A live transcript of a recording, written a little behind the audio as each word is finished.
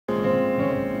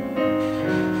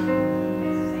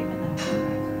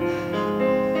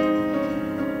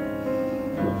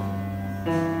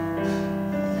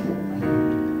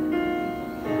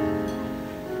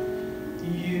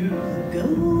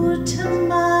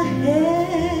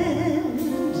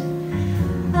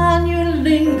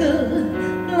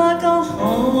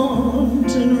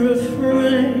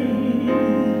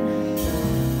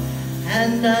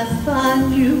and I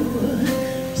find you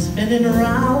spinning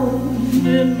around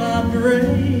in my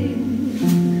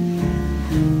brain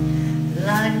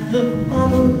like the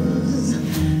bubbles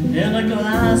in a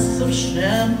glass of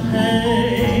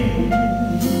champagne.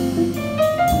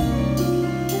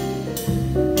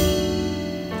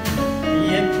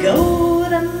 You go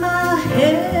to my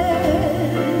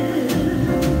head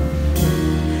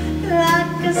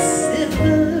like a sip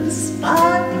of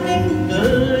sparkling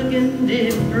burgundy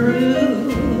brew,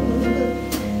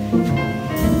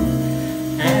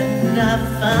 and I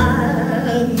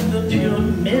find the pure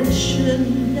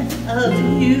mention of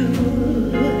you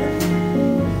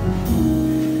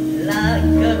like a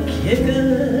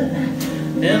kicker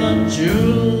in a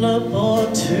julep or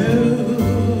two.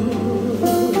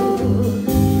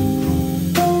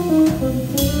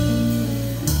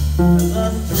 The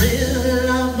thrill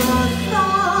of a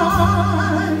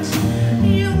thought,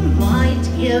 you might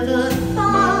give a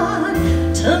thought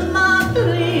to my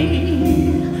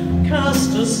plea,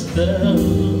 cast a spell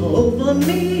over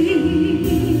me.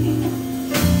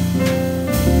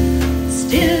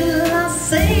 Still I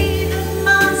say to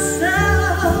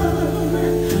myself,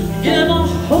 get a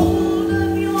hold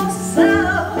of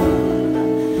yourself.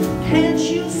 Can't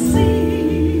you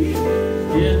see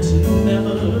it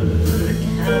never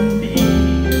can be?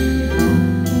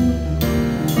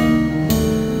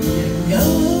 You go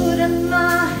to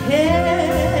my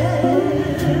head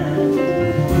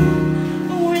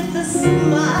with a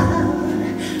smile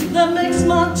that makes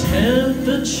my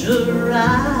temperature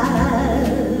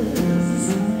rise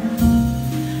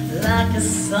like a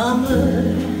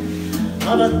summer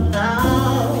of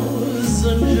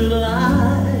 1,000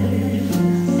 Julys.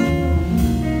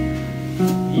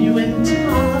 You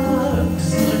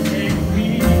intoxicate me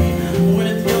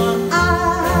with your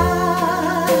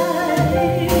eyes.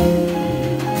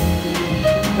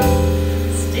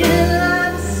 Still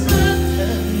I'm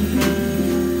certain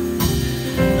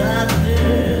that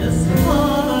this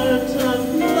heart of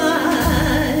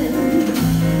mine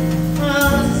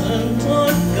hasn't a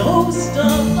ghost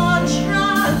of a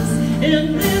trance in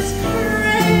this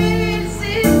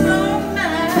crazy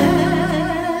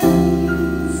romance.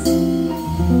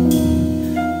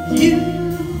 You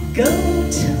go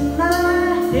to my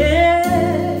head.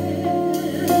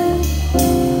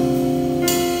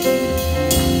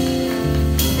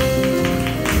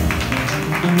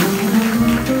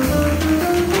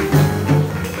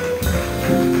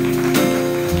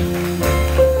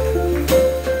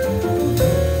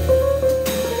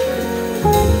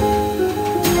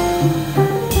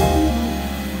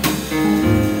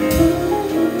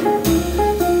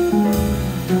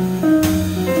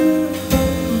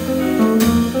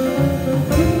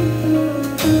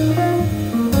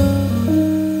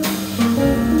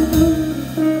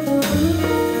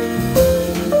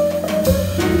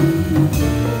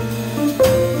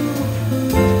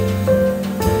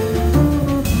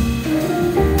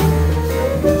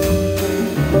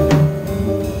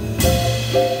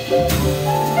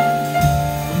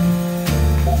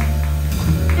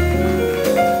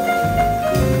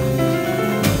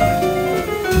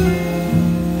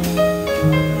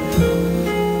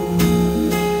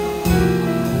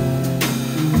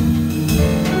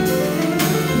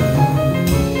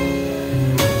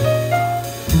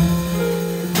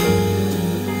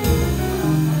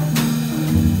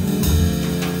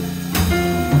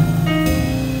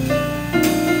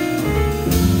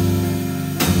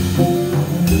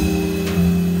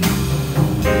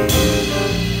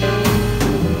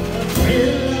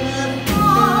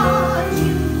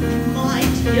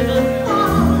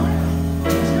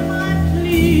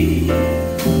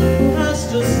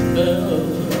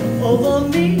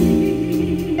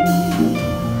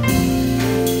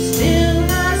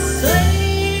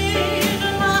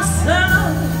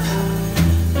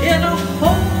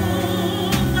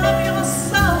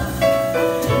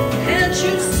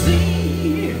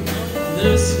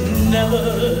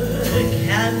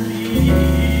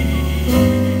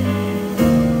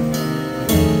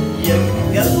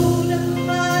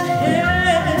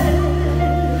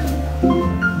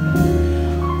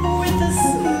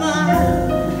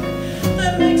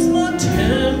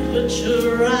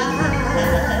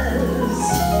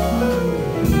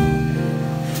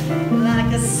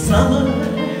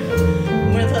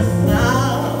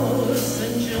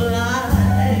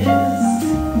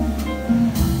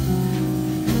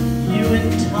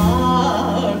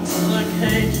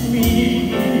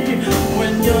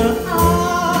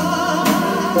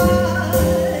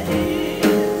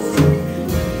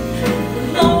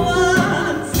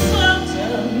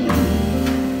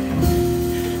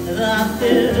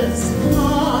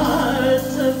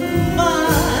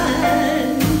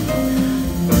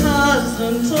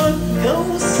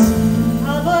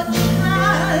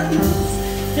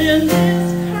 in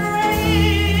this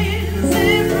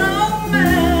crazy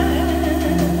romance.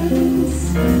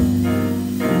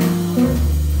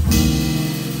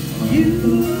 You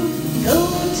go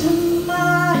to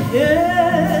my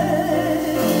head.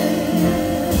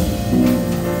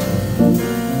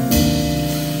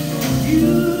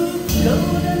 You go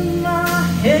to my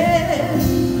head.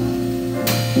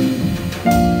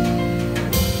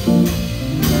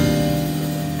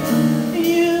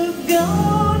 You go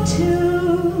to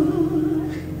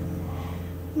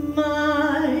my